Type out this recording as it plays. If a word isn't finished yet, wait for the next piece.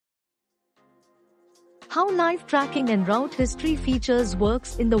How live tracking and route history features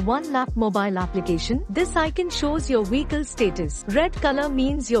works in the Onelap Mobile Application. This icon shows your vehicle status. Red color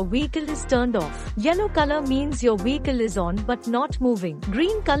means your vehicle is turned off. Yellow color means your vehicle is on but not moving.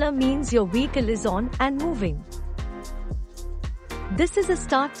 Green color means your vehicle is on and moving. This is a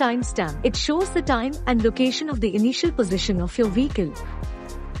start timestamp. It shows the time and location of the initial position of your vehicle.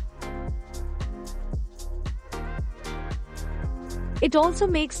 It also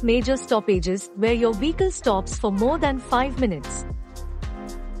makes major stoppages where your vehicle stops for more than 5 minutes.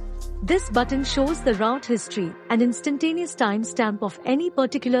 This button shows the route history and instantaneous timestamp of any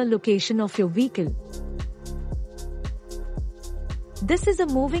particular location of your vehicle. This is a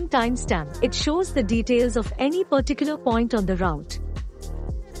moving timestamp. It shows the details of any particular point on the route.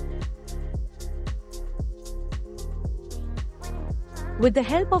 With the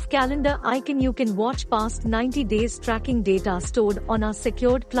help of calendar icon, you can watch past 90 days tracking data stored on our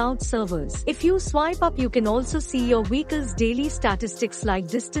secured cloud servers. If you swipe up, you can also see your vehicle's daily statistics like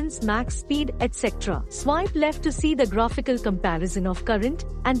distance, max speed, etc. Swipe left to see the graphical comparison of current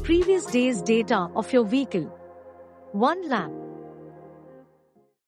and previous days' data of your vehicle. Onelap.